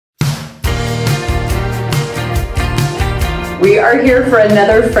We are here for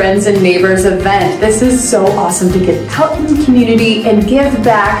another Friends and Neighbors event. This is so awesome to get out in the community and give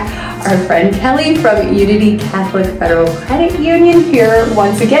back. Our friend Kelly from Unity Catholic Federal Credit Union here.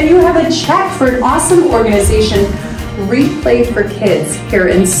 Once again, you have a check for an awesome organization, Replay for Kids, here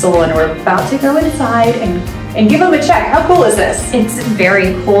in Solon. We're about to go inside and give them a check. How cool is this? It's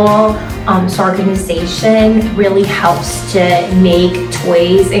very cool. This organization really helps to make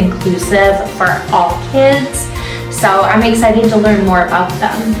toys inclusive for all kids. So I'm excited to learn more about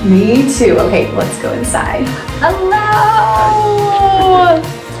them. Me too. Okay, let's go inside. Hello!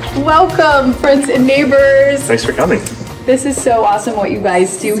 Welcome, friends and neighbors. Thanks for coming. This is so awesome what you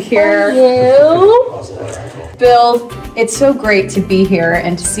guys do here. You. Bill, it's so great to be here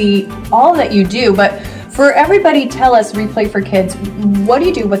and to see all that you do, but for everybody, tell us, Replay for Kids, what do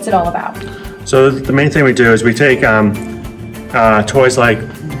you do? What's it all about? So the main thing we do is we take toys like,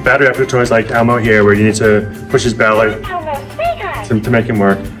 battery operated toys like Elmo here, where you need to push his belly to make him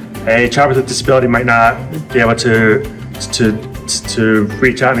work. A child with a disability might not be able to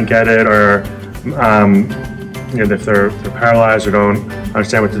reach out and get it, or if they're paralyzed or don't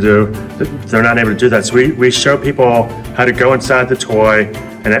understand what to do, they're not able to do that. So we show people how to go inside the toy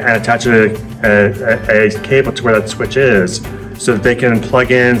and attach a cable to where that switch is, so that they can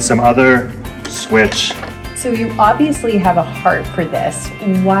plug in some other switch. So you obviously have a heart for this.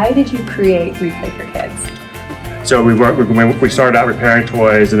 Why did you create Replay for Kids? So we started out repairing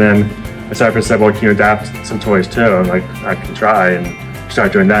toys, and then I said, well, can you adapt some toys too? I'm like, I can try, and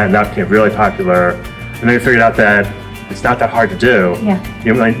started doing that, and that became really popular. And then we figured out that it's not that hard to do. Yeah.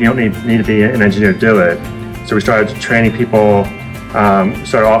 You don't need to be an engineer to do it. So we started training people,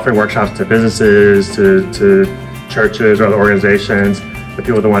 started offering workshops to businesses, to churches or other organizations, the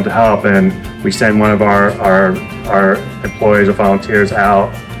people that wanted to help, and we send one of our employees or volunteers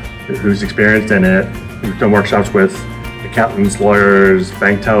out who's experienced in it. We've done workshops with accountants, lawyers,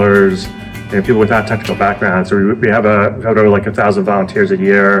 bank tellers, and people without technical background. So we have over like 1,000 volunteers a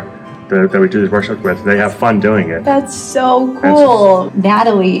year that we do these workshops with. They have fun doing it. That's so cool.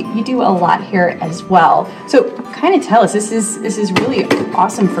 Natalie, you do a lot here as well. So kind of tell us, this is really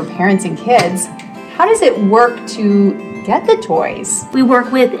awesome for parents and kids. How does it work to get the toys? We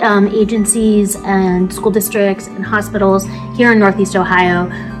work with agencies and school districts and hospitals here in Northeast Ohio.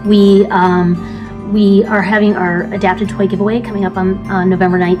 We are having our adapted toy giveaway coming up on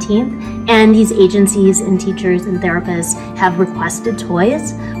November 19th, and these agencies and teachers and therapists have requested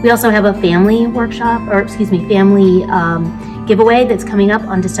toys. We also have a family workshop, or family giveaway that's coming up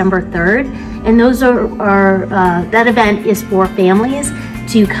on December 3rd, and those that event is for families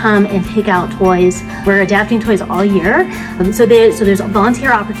to come and pick out toys. We're adapting toys all year, so there's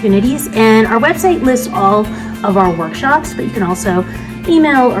volunteer opportunities, and our website lists all of our workshops, but you can also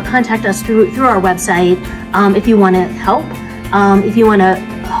email or contact us through our website if you want to help. If you want to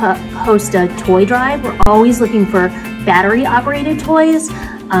host a toy drive, we're always looking for battery operated toys.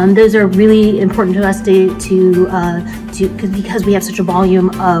 Those are really important to us because we have such a volume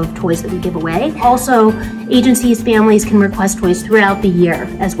of toys that we give away. Also, agencies, families can request toys throughout the year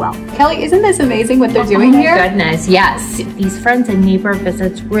as well. Kelly, isn't this amazing what they're doing here? Oh my goodness, yes. These friends and neighbor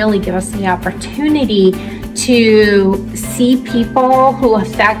visits really give us the opportunity to see people who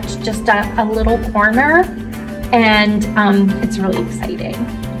affect just a little corner, and it's really exciting.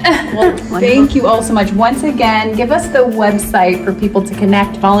 Well, thank you all so much. Once again, give us the website for people to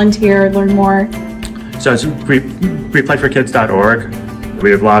connect, volunteer, learn more. So it's replayforkids.org.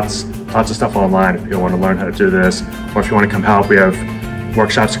 We have lots of stuff online if you want to learn how to do this, or if you want to come help. We have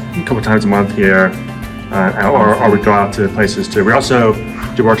workshops a couple times a month here, or we go out to places too. We also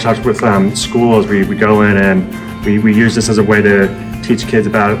do workshops with schools. We go in and we use this as a way to teach kids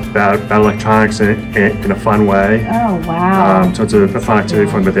about electronics in a fun way. Oh, wow. So it's a fun activity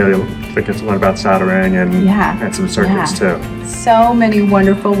for them, but they get to learn about soldering and some circuits too. So many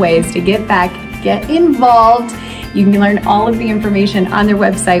wonderful ways to get back, get involved. You can learn all of the information on their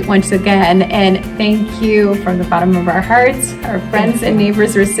website once again. And thank you from the bottom of our hearts, our Friends and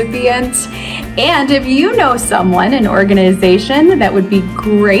Neighbors recipients. And if you know someone, an organization that would be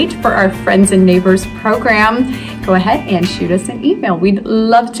great for our Friends and Neighbors program, go ahead and shoot us an email. We'd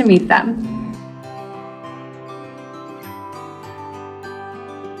love to meet them.